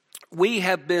we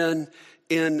have been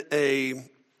in a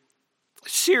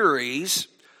series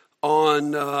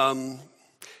on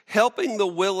helping the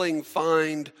willing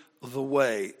find the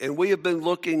way. And we have been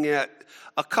looking at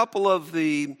a couple of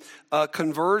the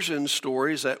conversion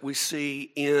stories that we see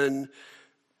in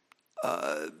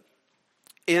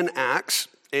Acts.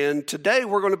 And today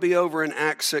we're going to be over in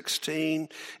Acts 16.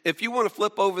 If you want to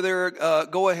flip over there,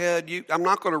 go ahead. I'm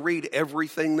not going to read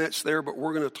everything that's there, but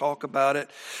we're going to talk about it.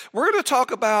 We're going to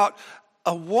talk about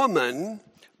a woman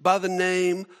by the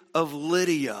name of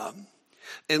Lydia.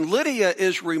 And Lydia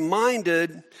is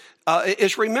remembered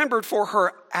for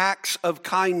her acts of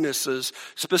kindnesses,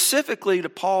 specifically to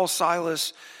Paul,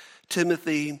 Silas,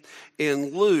 Timothy,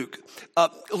 and Luke.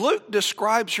 Luke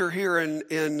describes her here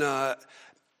in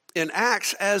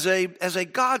Acts as a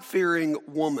God-fearing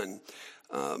woman.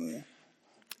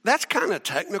 That's kind of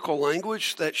technical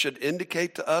language that should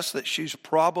indicate to us that she's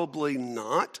probably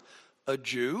not a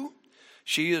Jew.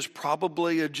 She is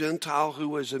probably a Gentile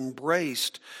who has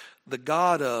embraced the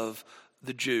God of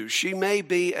the Jews. She may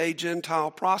be a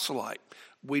Gentile proselyte.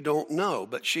 We don't know,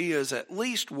 but she is at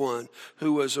least one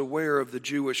who is aware of the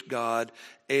Jewish God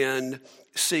and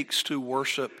seeks to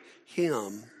worship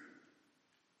him.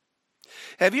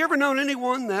 Have you ever known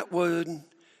anyone that would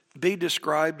be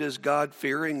described as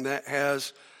God-fearing, that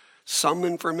has some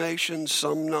information,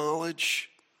 some knowledge?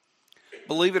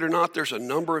 Believe it or not, there's a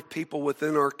number of people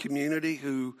within our community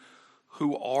who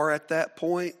are at that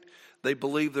point. They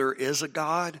believe there is a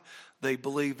God. They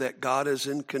believe that God is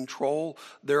in control.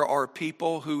 There are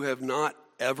people who have not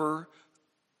ever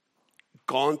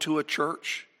gone to a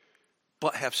church,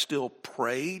 but have still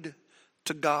prayed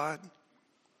to God.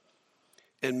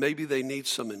 And maybe they need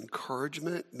some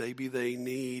encouragement. Maybe they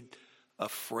need a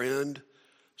friend,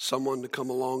 someone to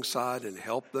come alongside and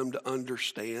help them to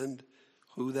understand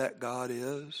who that God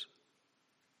is.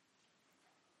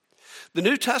 The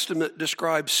New Testament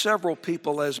describes several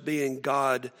people as being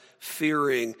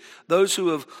God-fearing, those who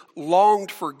have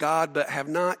longed for God but have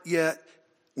not yet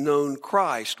known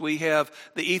Christ. We have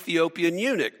the Ethiopian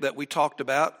eunuch that we talked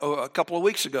about a couple of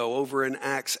weeks ago over in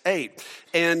Acts 8.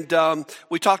 And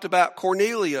we talked about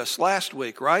Cornelius last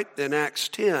week, right, in Acts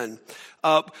 10.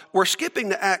 We're skipping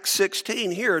to Acts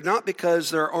 16 here, not because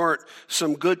there aren't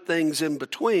some good things in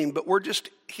between, but we're just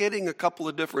hitting a couple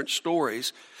of different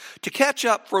stories. To catch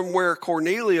up from where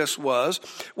Cornelius was,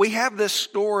 we have this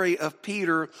story of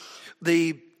Peter,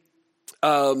 the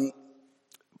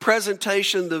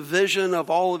presentation, the vision of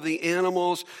all of the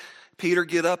animals. Peter,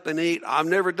 get up and eat. I've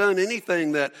never done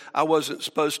anything that I wasn't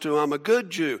supposed to. I'm a good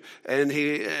Jew. And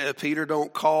Peter,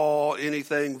 don't call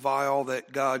anything vile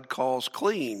that God calls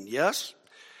clean. Yes?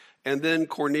 And then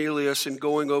Cornelius and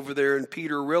going over there and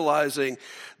Peter realizing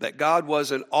that God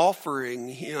wasn't offering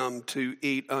him to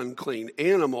eat unclean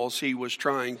animals. He was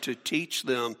trying to teach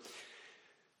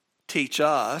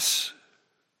us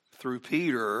through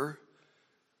Peter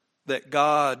that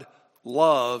God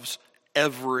loves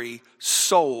every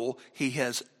soul he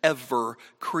has ever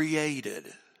created.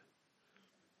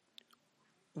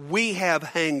 We have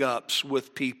hang-ups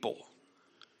with people.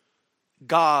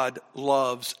 God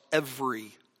loves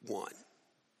everyone.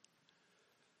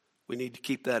 We need to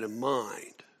keep that in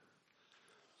mind.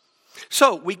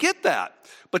 So we get that.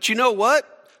 But you know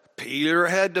what? Peter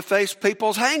had to face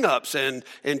people's hang-ups. And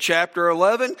in chapter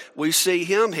 11, we see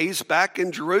him. He's back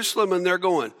in Jerusalem and they're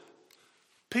going,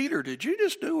 Peter, did you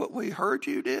just do what we heard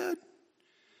you did?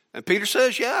 And Peter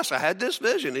says, yes, I had this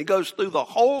vision. He goes through the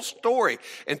whole story.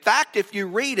 In fact, if you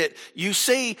read it, you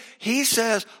see he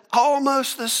says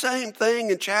almost the same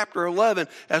thing in chapter 11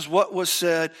 as what was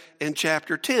said in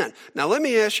chapter 10. Now, let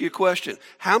me ask you a question.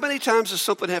 How many times does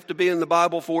something have to be in the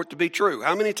Bible for it to be true?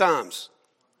 How many times?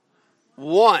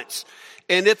 Once.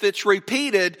 And if it's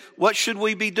repeated, what should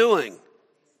we be doing?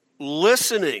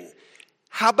 Listening.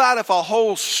 How about if a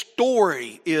whole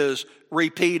story is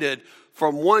repeated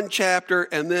from one chapter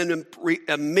and then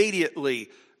immediately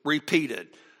repeated?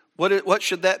 What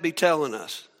should that be telling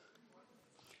us?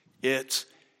 It's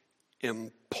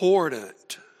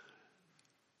important.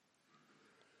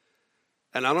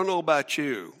 And I don't know about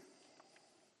you,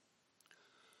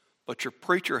 but your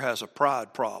preacher has a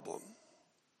pride problem.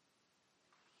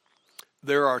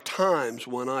 There are times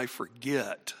when I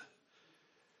forget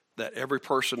that every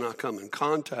person I come in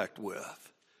contact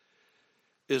with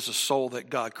is a soul that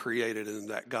God created and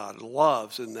that God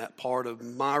loves, and that part of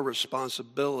my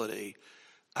responsibility,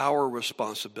 our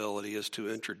responsibility, is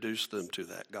to introduce them to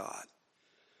that God.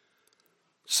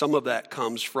 Some of that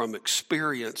comes from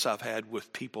experience I've had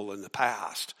with people in the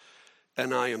past,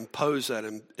 and I impose that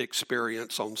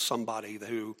experience on somebody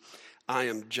who I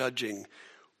am judging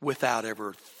without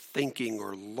ever thinking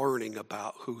or learning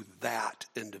about who that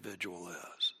individual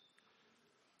is.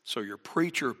 So your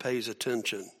preacher pays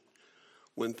attention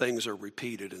when things are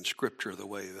repeated in Scripture the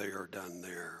way they are done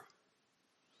there.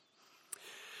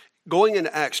 Going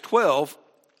into Acts 12,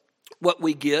 what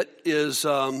we get is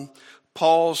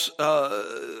Paul's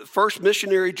first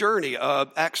missionary journey,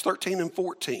 Acts 13 and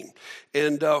 14.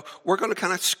 And we're going to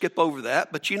kind of skip over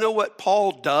that. But you know what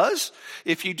Paul does?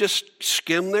 If you just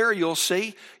skim there, you'll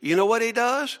see. You know what he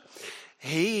does?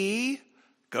 He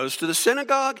goes to the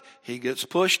synagogue. He gets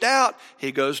pushed out.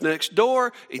 He goes next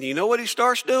door. And you know what he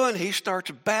starts doing? He starts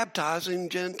baptizing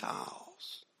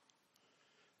Gentiles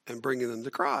and bringing them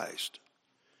to Christ.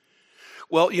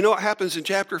 Well, you know what happens in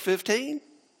chapter 15?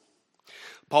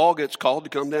 Paul gets called to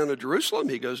come down to Jerusalem.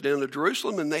 He goes down to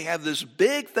Jerusalem, and they have this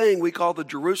big thing we call the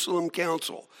Jerusalem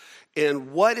Council.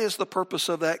 And what is the purpose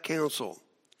of that council?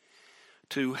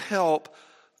 To help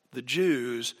the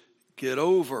Jews get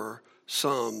over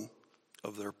some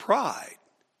of their pride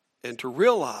and to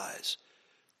realize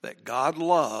that God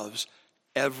loves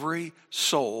every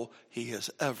soul he has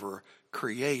ever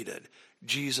created.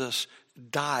 Jesus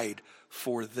died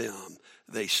for them.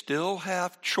 They still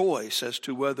have choice as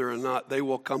to whether or not they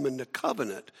will come into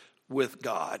covenant with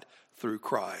God through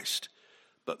Christ.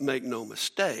 But make no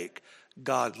mistake,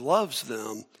 God loves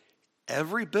them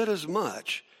every bit as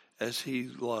much as he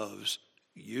loves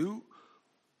you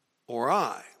or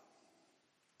I.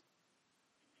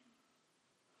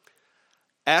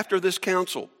 After this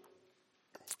council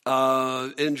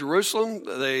in Jerusalem,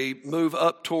 they move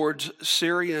up towards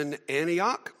Syrian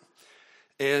Antioch.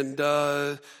 And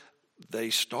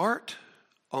they start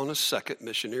on a second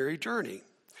missionary journey.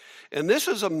 And this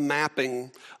is a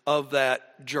mapping of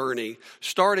that journey,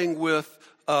 starting with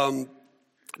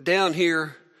down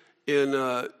here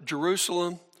in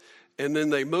Jerusalem. And then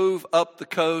they move up the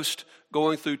coast,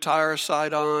 going through Tyre,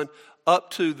 Sidon,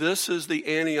 up to this is the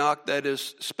Antioch that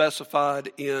is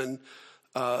specified in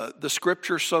the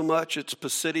Scripture so much. It's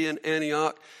Pisidian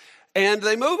Antioch. And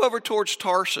they move over towards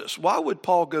Tarsus. Why would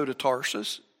Paul go to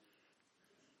Tarsus?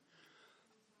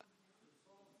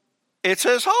 It's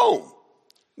his home.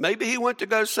 Maybe he went to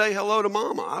go say hello to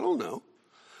Mama. I don't know.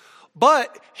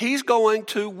 But he's going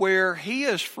to where he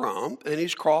is from, and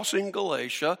he's crossing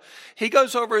Galatia. He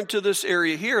goes over into this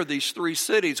area here, these three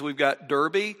cities. We've got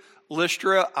Derbe,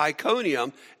 Lystra,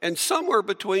 Iconium. And somewhere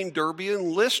between Derbe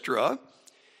and Lystra,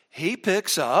 he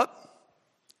picks up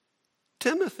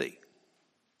Timothy.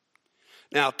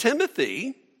 Now,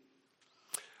 Timothy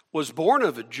was born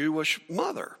of a Jewish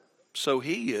mother, so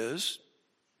he is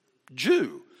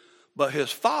Jew, but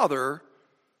his father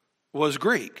was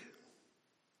Greek,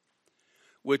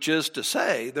 which is to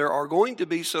say there are going to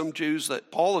be some Jews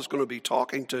that Paul is going to be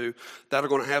talking to that are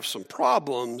going to have some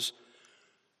problems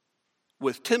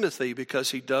with Timothy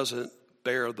because he doesn't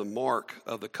bear the mark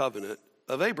of the covenant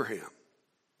of Abraham.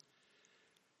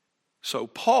 So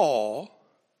Paul,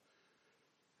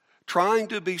 trying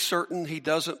to be certain he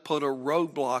doesn't put a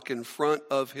roadblock in front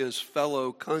of his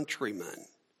fellow countrymen,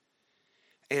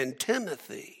 and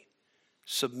Timothy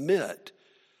submit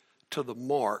to the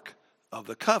mark of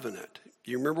the covenant.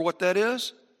 Do you remember what that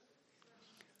is?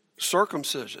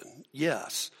 Circumcision,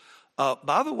 yes.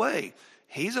 By the way,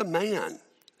 he's a man.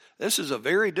 This is a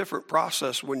very different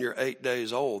process when you're 8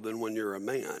 days old than when you're a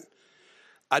man.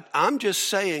 I'm just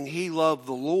saying he loved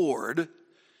the Lord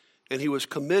and he was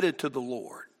committed to the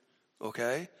Lord,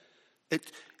 okay?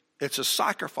 It's a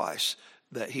sacrifice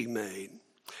that he made.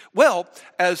 Well,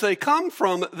 as they come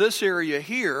from this area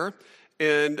here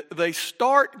and they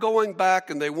start going back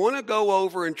and they want to go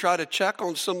over and try to check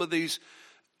on some of these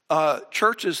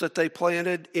churches that they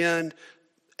planted in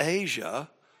Asia,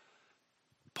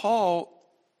 Paul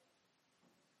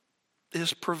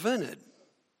is prevented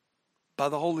by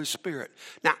the Holy Spirit.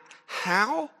 Now,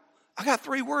 how? I got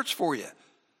 3 words for you.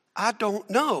 I don't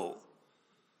know.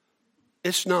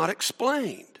 It's not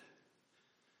explained.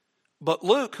 But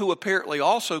Luke, who apparently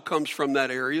also comes from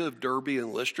that area of Derbe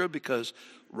and Lystra, because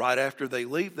right after they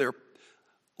leave there,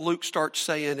 Luke starts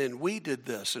saying, and we did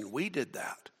this and we did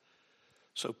that.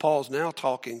 So Paul's now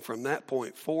talking from that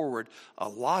point forward a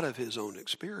lot of his own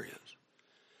experience.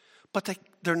 But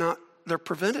they're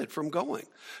prevented from going.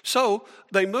 So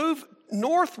they move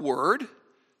northward,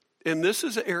 and this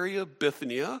is the area of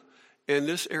Bithynia, and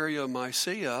this area of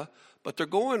Mysia, but they're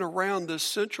going around this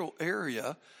central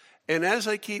area. And as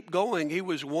they keep going, he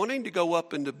was wanting to go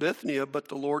up into Bithynia, but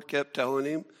the Lord kept telling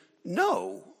him,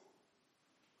 no.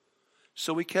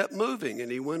 So he kept moving,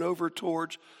 and he went over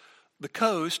towards the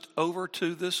coast, over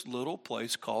to this little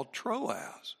place called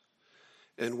Troas.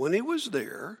 And when he was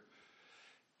there,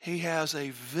 he has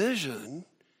a vision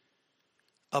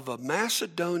of a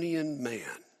Macedonian man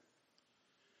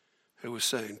who was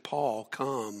saying, Paul,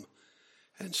 come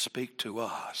and speak to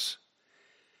us.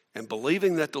 And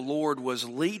believing that the Lord was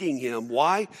leading him.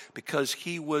 Why? Because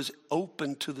he was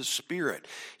open to the Spirit.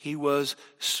 He was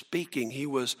speaking. He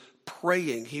was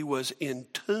praying. He was in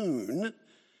tune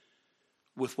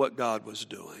with what God was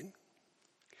doing.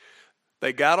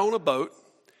 They got on a boat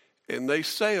and they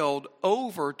sailed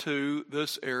over to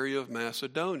this area of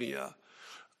Macedonia.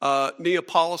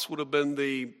 Neapolis would have been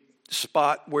the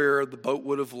spot where the boat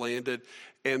would have landed.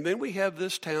 And then we have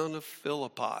this town of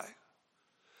Philippi.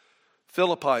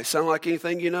 Philippi, sound like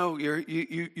anything you know?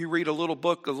 You read a little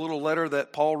book, a little letter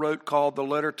that Paul wrote called the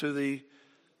Letter to the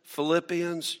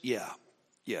Philippians? Yeah.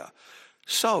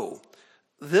 So,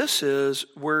 this is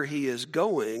where he is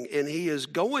going, and he is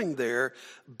going there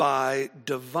by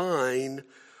divine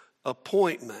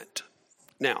appointment.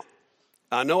 Now,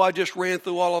 I know I just ran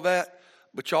through all of that,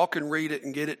 but y'all can read it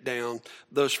and get it down.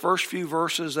 Those first few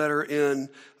verses that are in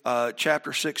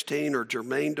chapter 16 are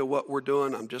germane to what we're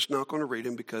doing. I'm just not going to read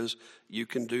them because you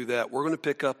can do that. We're going to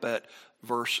pick up at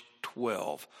verse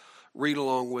 12. Read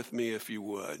along with me if you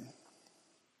would.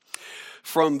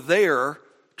 From there,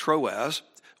 Troas,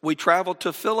 we traveled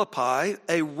to Philippi,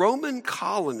 a Roman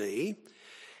colony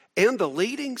and the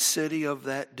leading city of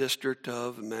that district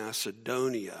of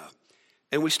Macedonia.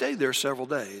 And we stayed there several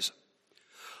days.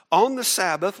 On the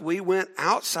Sabbath, we went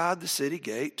outside the city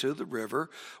gate to the river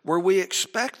where we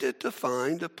expected to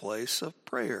find a place of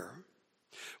prayer.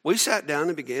 We sat down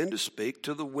and began to speak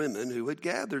to the women who had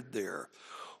gathered there.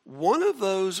 One of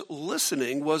those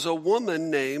listening was a woman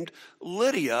named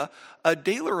Lydia, a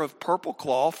dealer of purple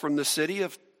cloth from the city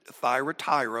of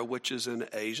Thyatira, which is in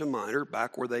Asia Minor,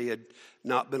 back where they had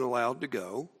not been allowed to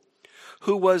go,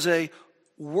 who was a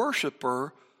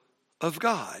worshiper of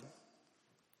God.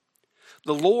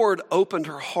 The Lord opened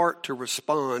her heart to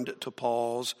respond to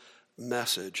Paul's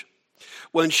message.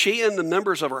 When she and the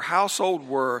members of her household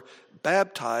were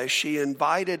baptized, she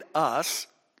invited us,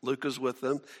 Luke is with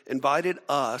them, invited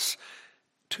us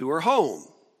to her home.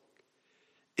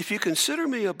 If you consider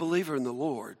me a believer in the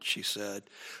Lord, she said,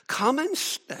 come and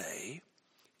stay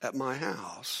at my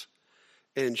house.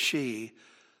 And she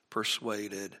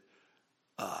persuaded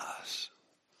us.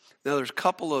 Now, there's a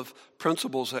couple of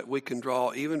principles that we can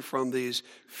draw even from these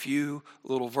few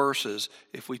little verses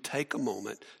if we take a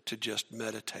moment to just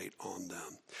meditate on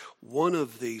them. One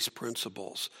of these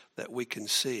principles that we can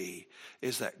see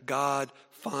is that God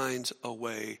finds a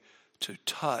way to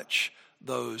touch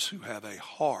those who have a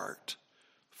heart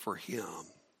for Him.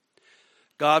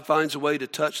 God finds a way to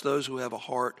touch those who have a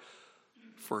heart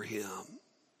for Him.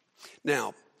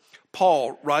 Now,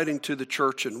 Paul, writing to the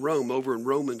church in Rome, over in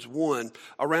Romans 1,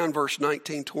 around verse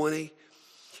 19-20,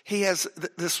 he has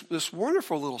this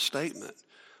wonderful little statement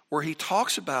where he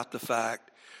talks about the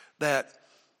fact that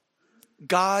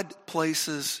God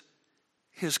places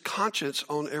His conscience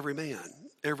on every man,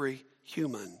 every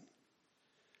human.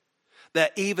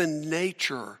 That even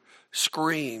nature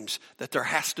screams that there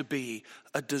has to be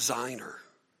a designer.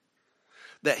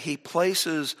 That He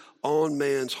places on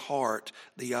man's heart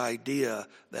the idea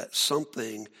that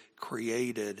something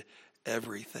created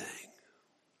everything.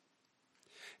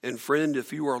 And friend,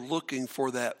 if you are looking for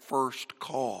that first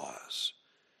cause,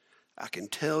 I can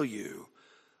tell you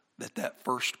that that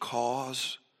first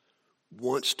cause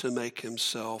wants to make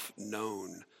Himself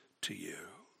known to you.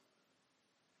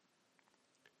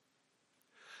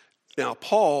 Now,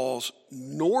 Paul's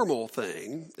normal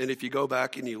thing, and if you go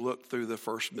back and you look through the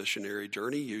first missionary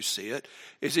journey, you see it,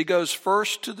 is he goes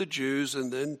first to the Jews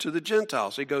and then to the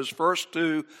Gentiles. He goes first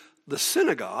to the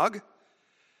synagogue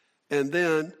and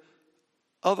then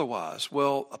otherwise.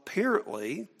 Well,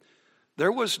 apparently,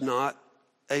 there was not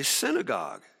a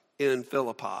synagogue in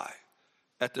Philippi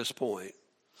at this point.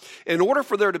 In order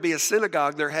for there to be a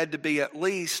synagogue, there had to be at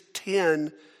least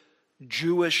 10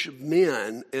 Jewish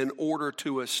men in order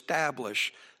to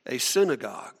establish a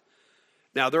synagogue.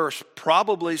 Now, there are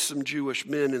probably some Jewish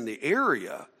men in the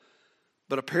area,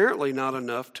 but apparently not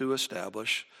enough to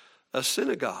establish a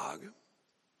synagogue.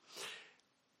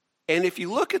 And if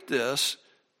you look at this,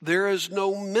 there is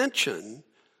no mention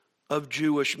of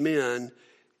Jewish men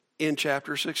in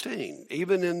chapter 16,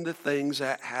 even in the things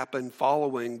that happen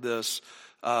following this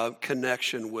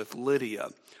connection with Lydia.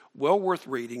 Well worth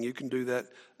reading. You can do that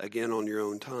again on your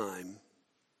own time.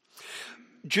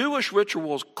 Jewish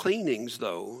rituals cleanings,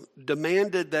 though,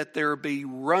 demanded that there be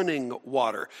running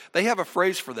water. They have a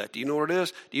phrase for that. Do you know what it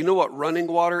is? Do you know what running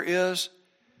water is?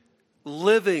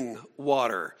 Living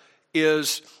water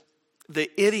is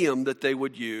the idiom that they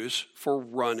would use for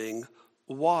running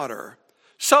water.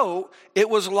 So it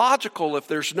was logical, if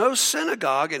there's no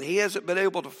synagogue and he hasn't been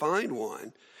able to find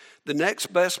one, the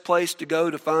next best place to go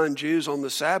to find Jews on the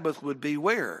Sabbath would be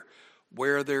where?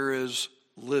 Where there is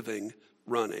living,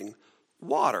 running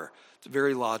water. It's a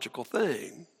very logical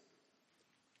thing.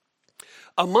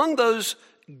 Among those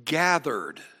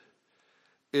gathered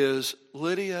is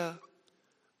Lydia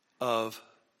of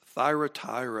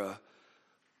Thyatira,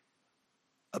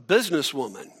 a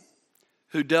businesswoman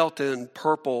who dealt in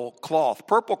purple cloth.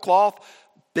 Purple cloth,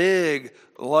 big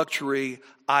luxury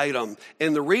item.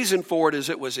 And the reason for it is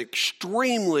it was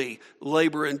extremely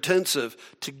labor intensive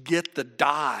to get the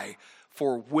dye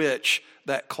for which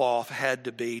that cloth had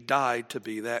to be dyed to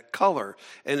be that color.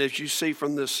 And as you see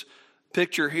from this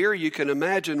picture here, you can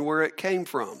imagine where it came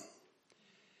from.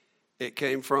 It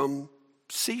came from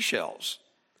seashells,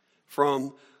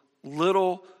 from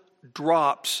little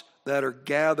drops that are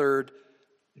gathered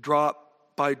drop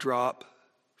by drop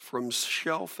from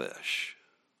shellfish.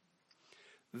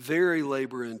 Very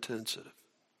labor intensive.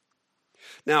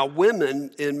 Now,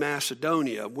 women in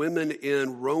Macedonia, women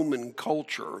in Roman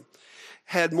culture,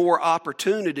 had more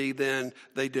opportunity than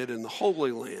they did in the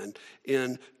Holy Land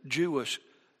in Jewish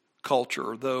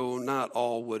culture, though not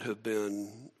all would have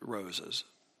been roses.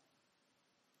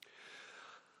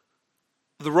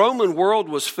 The Roman world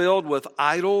was filled with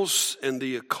idols and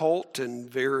the occult and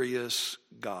various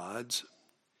gods.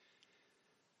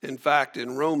 In fact,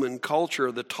 in Roman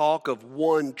culture, the talk of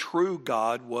one true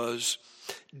God was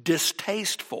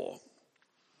distasteful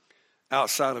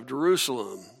outside of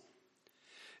Jerusalem.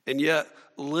 And yet,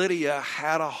 Lydia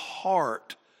had a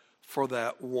heart for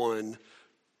that one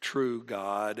true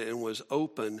God and was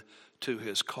open to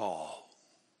his call.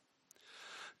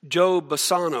 Joe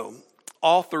Bassano,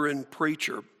 author and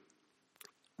preacher,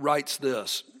 writes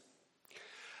this: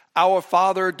 "Our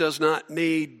Father does not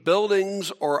need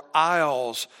buildings or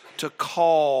aisles to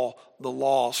call the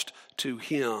lost to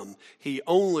him. He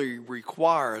only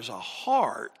requires a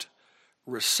heart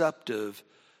receptive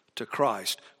to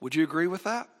Christ." Would you agree with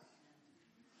that?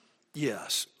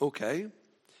 Yes. Okay.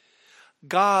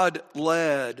 God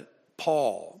led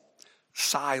Paul,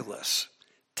 Silas,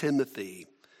 Timothy,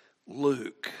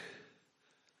 Luke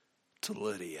to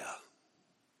Lydia.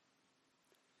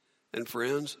 And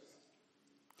friends,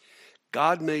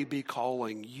 God may be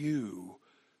calling you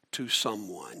to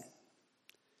someone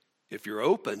if you're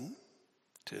open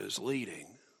to his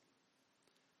leading.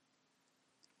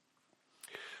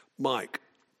 Mike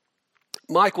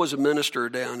was a minister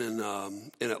down in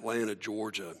Atlanta,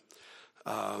 Georgia.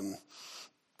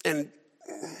 And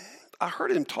I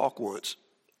heard him talk once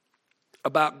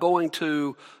about going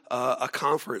to a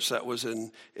conference that was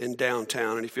in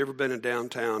downtown. And if you've ever been in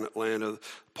downtown Atlanta,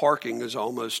 parking is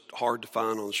almost hard to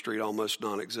find on the street, almost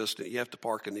non-existent. You have to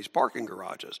park in these parking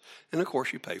garages. And, of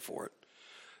course, you pay for it.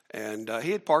 And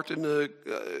he had parked in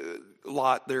the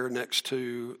lot there next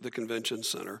to the convention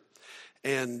center.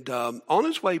 And on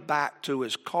his way back to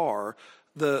his car,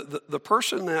 the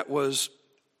person that was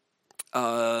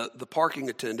the parking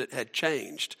attendant had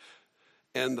changed.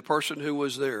 And the person who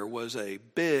was there was a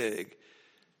big,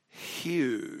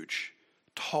 huge,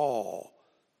 tall,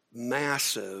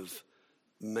 massive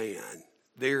man,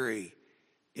 very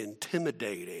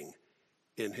intimidating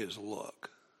in his look.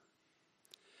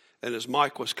 And as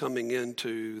Mike was coming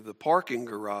into the parking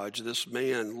garage, this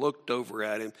man looked over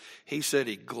at him. He said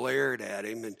he glared at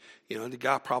him, and the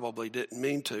guy probably didn't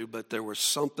mean to, but there was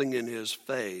something in his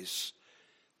face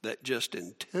that just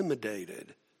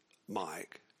intimidated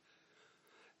Mike.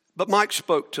 But Mike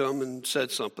spoke to him and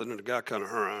said something, and the guy kind of,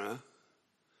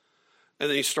 and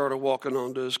then he started walking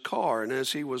onto his car. And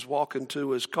as he was walking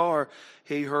to his car,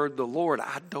 he heard the Lord.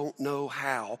 I don't know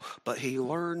how, but he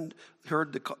heard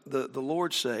the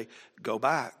Lord say, "Go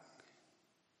back."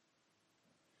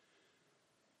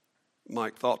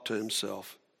 Mike thought to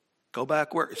himself, "Go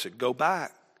back where?" He said, "Go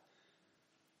back."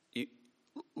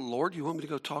 "Lord, you want me to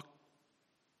go talk?"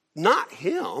 Not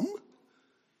him.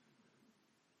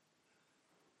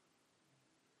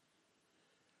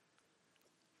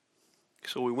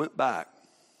 So we went back.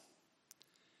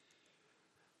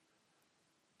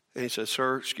 And he said,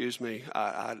 "Sir, excuse me,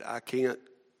 I can't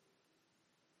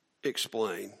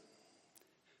explain.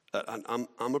 I'm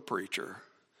a preacher,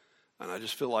 and I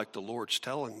just feel like the Lord's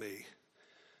telling me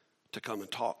to come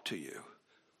and talk to you.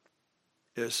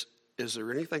 Is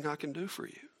there anything I can do for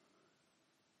you?"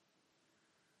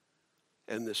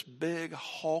 And this big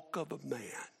hulk of a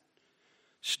man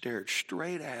stared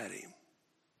straight at him,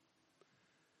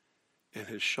 and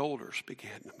his shoulders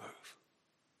began to move.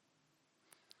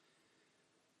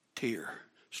 Tear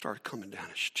started coming down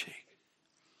his cheek,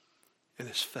 and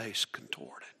his face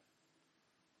contorted.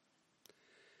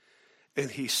 And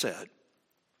he said,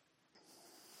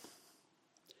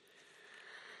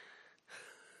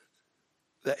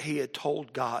 that he had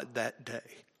told God that day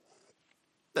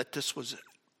that this was it.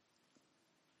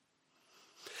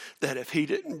 That if he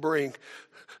didn't bring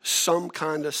some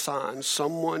kind of sign,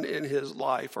 someone in his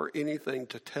life or anything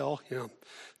to tell him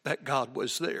that God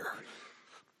was there,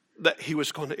 that he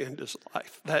was going to end his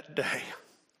life that day.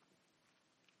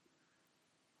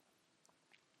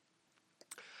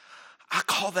 I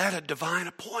call that a divine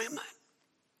appointment.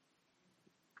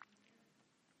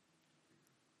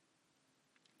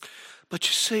 But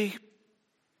you see,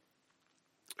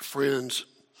 friends,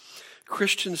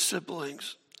 Christian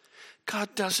siblings,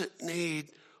 God doesn't need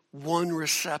one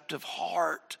receptive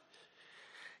heart.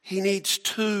 He needs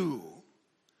two.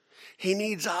 He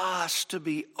needs us to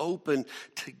be open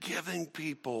to giving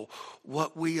people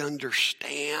what we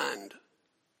understand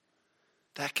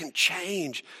that can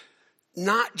change.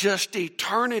 Not just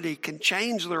eternity, can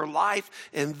change their life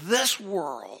in this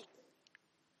world.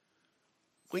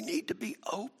 We need to be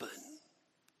open.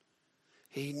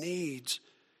 He needs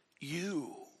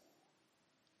you.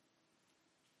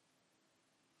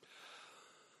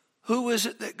 Who is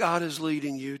it that God is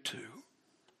leading you to?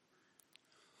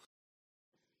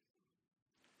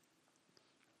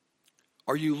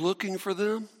 Are you looking for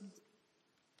them?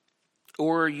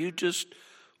 Or are you just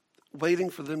waiting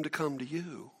for them to come to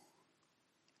you?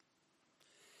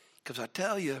 Because I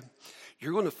tell you,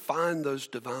 you're going to find those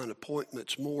divine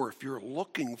appointments more if you're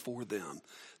looking for them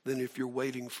than if you're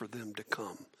waiting for them to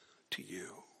come to you.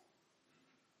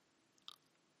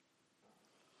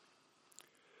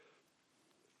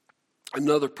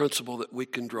 Another principle that we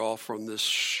can draw from this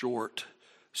short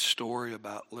story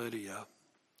about Lydia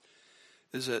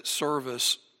is that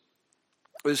service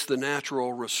is the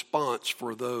natural response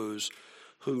for those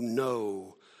who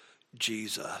know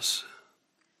Jesus.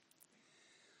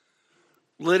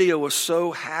 Lydia was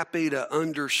so happy to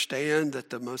understand that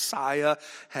the Messiah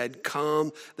had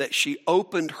come that she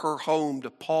opened her home to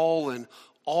Paul and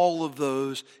all of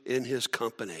those in his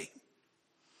company.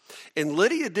 And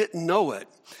Lydia didn't know it,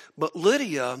 but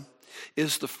Lydia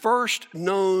is the first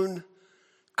known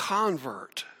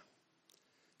convert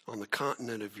on the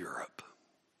continent of Europe.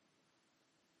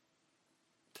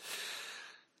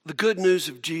 The good news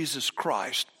of Jesus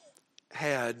Christ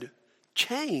had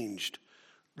changed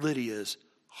Lydia's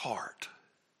heart.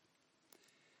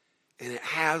 And it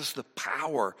has the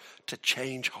power to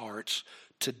change hearts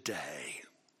today.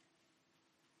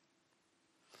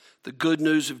 The good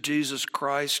news of Jesus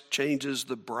Christ changes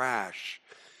the brash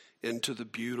into the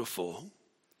beautiful.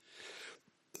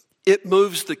 It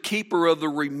moves the keeper of the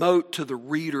remote to the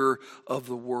reader of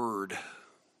the word.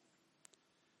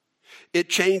 It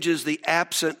changes the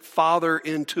absent father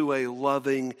into a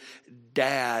loving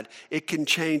dad. It can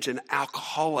change an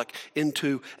alcoholic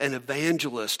into an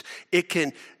evangelist. It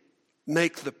can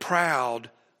make the proud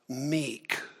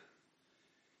meek.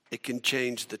 It can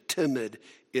change the timid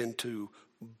into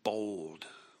bold.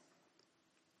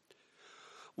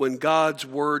 When God's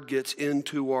word gets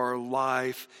into our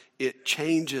life, it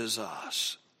changes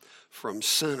us from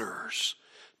sinners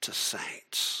to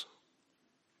saints.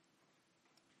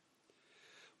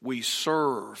 We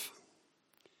serve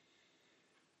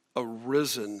a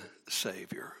risen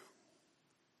Savior.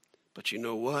 But you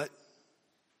know what?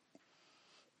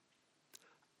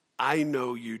 I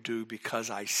know you do because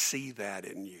I see that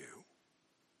in you.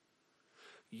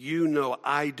 You know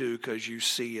I do because you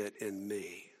see it in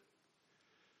me.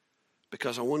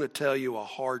 Because I want to tell you a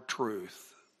hard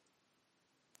truth.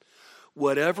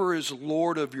 Whatever is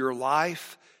Lord of your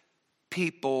life,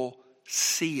 people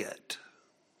see it.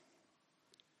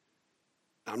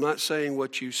 I'm not saying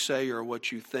what you say or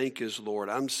what you think is Lord.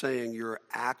 I'm saying your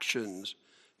actions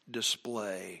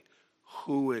display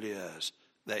who it is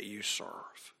that you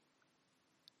serve.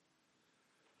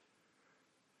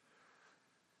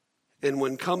 And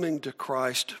when coming to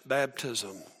Christ,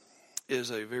 baptism is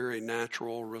a very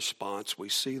natural response. We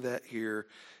see that here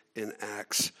in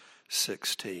Acts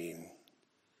 16.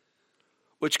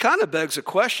 Which kind of begs a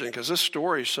question, because this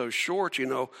story is so short,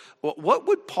 what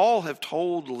would Paul have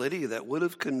told Lydia that would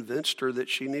have convinced her that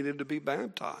she needed to be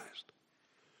baptized?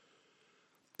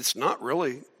 It's not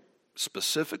really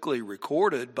specifically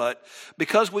recorded, but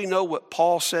because we know what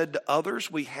Paul said to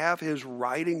others, we have his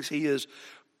writings. He is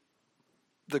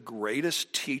the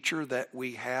greatest teacher that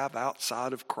we have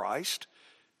outside of Christ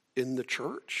in the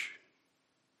church.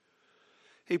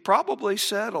 He probably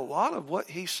said a lot of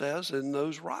what he says in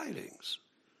those writings.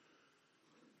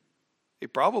 He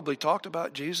probably talked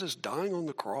about Jesus dying on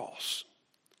the cross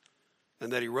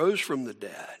and that he rose from the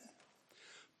dead,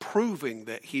 proving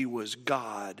that he was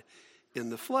God in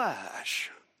the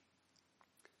flesh.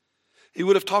 He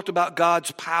would have talked about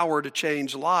God's power to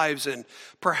change lives, and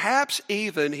perhaps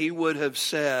even he would have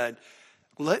said,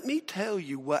 let me tell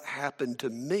you what happened to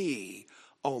me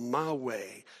on my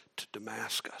way to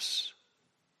Damascus,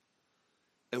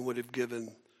 and would have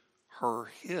given her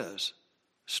his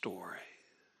story.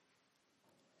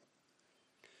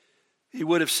 He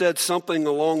would have said something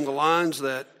along the lines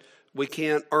that we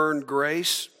can't earn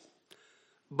grace,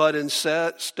 but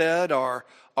instead our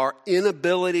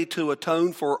inability to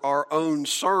atone for our own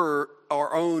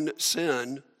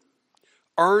sin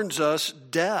earns us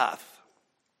death.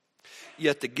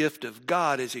 Yet the gift of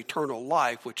God is eternal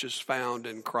life, which is found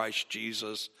in Christ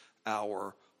Jesus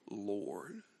our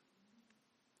Lord.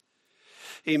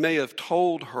 He may have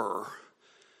told her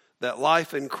that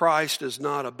life in Christ is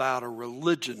not about a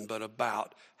religion, but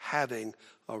about having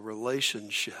a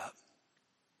relationship.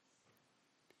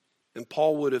 And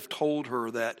Paul would have told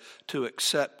her that to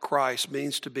accept Christ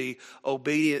means to be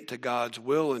obedient to God's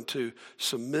will and to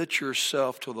submit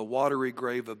yourself to the watery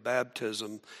grave of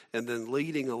baptism, and then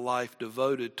leading a life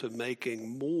devoted to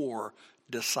making more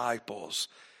disciples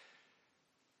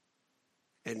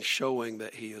and showing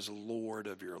that he is Lord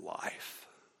of your life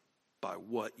by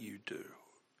what you do,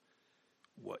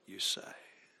 what you say.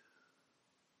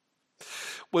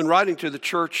 When writing to the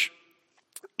church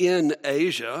in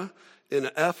Asia, in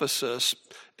Ephesus,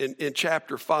 in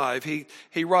chapter 5,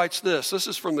 he writes this. This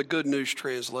is from the Good News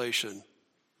Translation.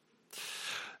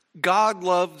 God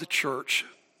loved the church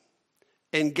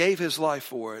and gave his life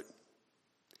for it.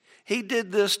 He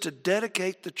did this to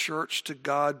dedicate the church to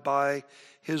God by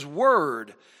his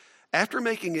word, after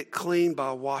making it clean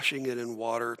by washing it in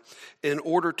water, in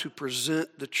order to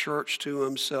present the church to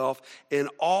himself in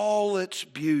all its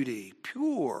beauty,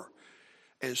 pure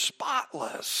and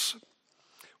spotless,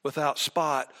 without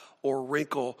spot or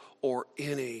wrinkle or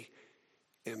any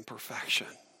imperfection.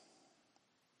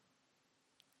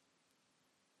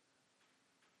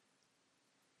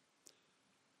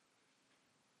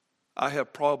 I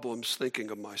have problems thinking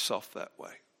of myself that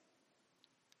way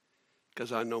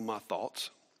because I know my thoughts.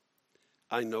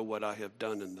 I know what I have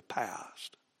done in the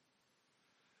past.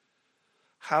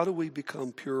 How do we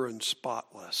become pure and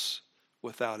spotless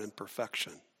without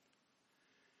imperfection?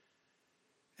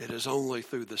 It is only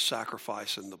through the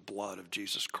sacrifice and the blood of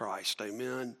Jesus Christ.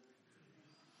 Amen.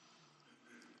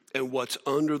 And what's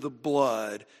under the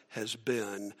blood has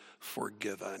been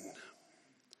forgiven.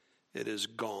 It is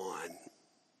gone.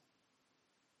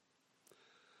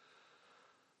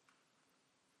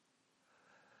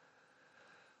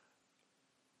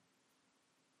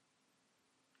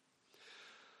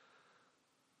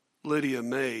 Lydia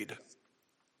made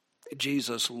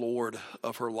Jesus Lord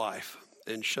of her life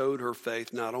and showed her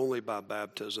faith not only by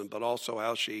baptism, but also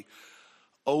how she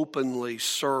openly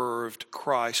served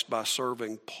Christ by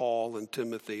serving Paul and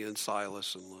Timothy and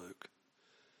Silas and Luke,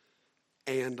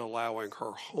 and allowing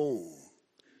her home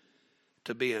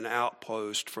to be an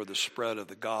outpost for the spread of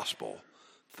the gospel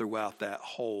throughout that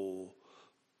whole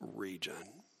region.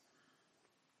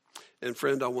 And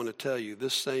friend, I want to tell you,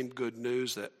 this same good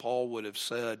news that Paul would have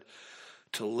said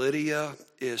to Lydia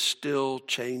is still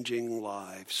changing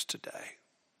lives today.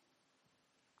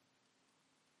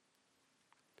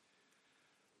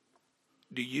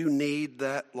 Do you need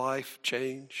that life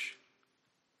change?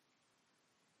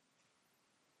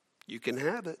 You can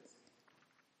have it.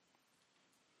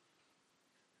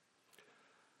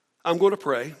 I'm going to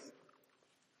pray,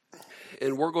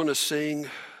 and we're going to sing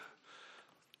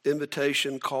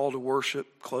invitation, call to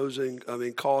worship, call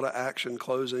to action,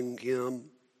 closing hymn.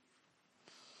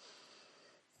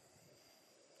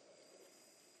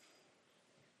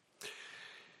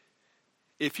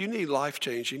 If you need life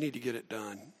change, you need to get it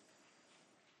done.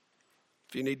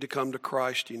 If you need to come to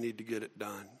Christ, you need to get it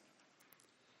done.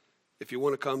 If you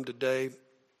want to come today,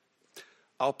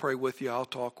 I'll pray with you. I'll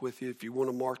talk with you. If you want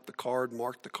to mark the card.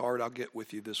 I'll get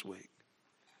with you this week.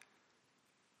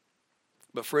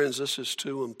 But friends, this is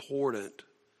too important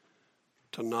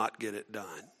to not get it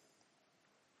done.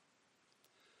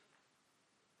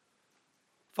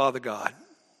 Father God,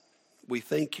 we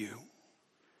thank you.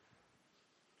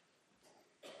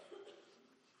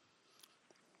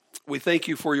 We thank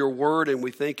you for your word, and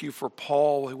we thank you for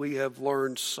Paul. We have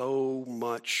learned so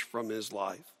much from his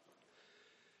life.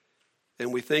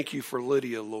 And we thank you for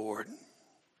Lydia, Lord,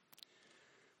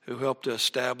 who helped to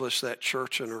establish that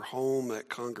church in her home, that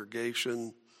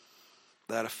congregation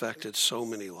that affected so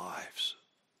many lives.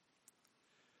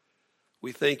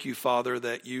 We thank you, Father,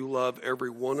 that you love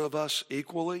every one of us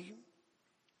equally,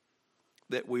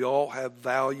 that we all have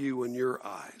value in your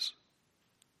eyes.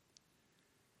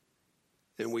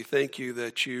 And we thank you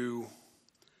that you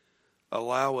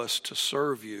allow us to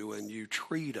serve you, and you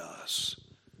treat us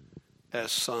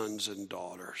as sons and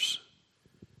daughters,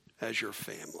 as your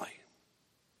family.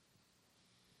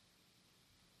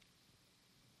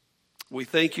 We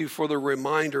thank you for the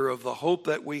reminder of the hope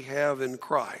that we have in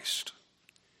Christ.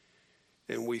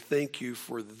 And we thank you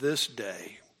for this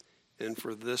day and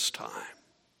for this time.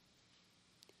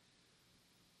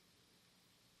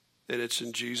 And it's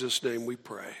in Jesus' name we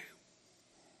pray.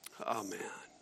 Amen.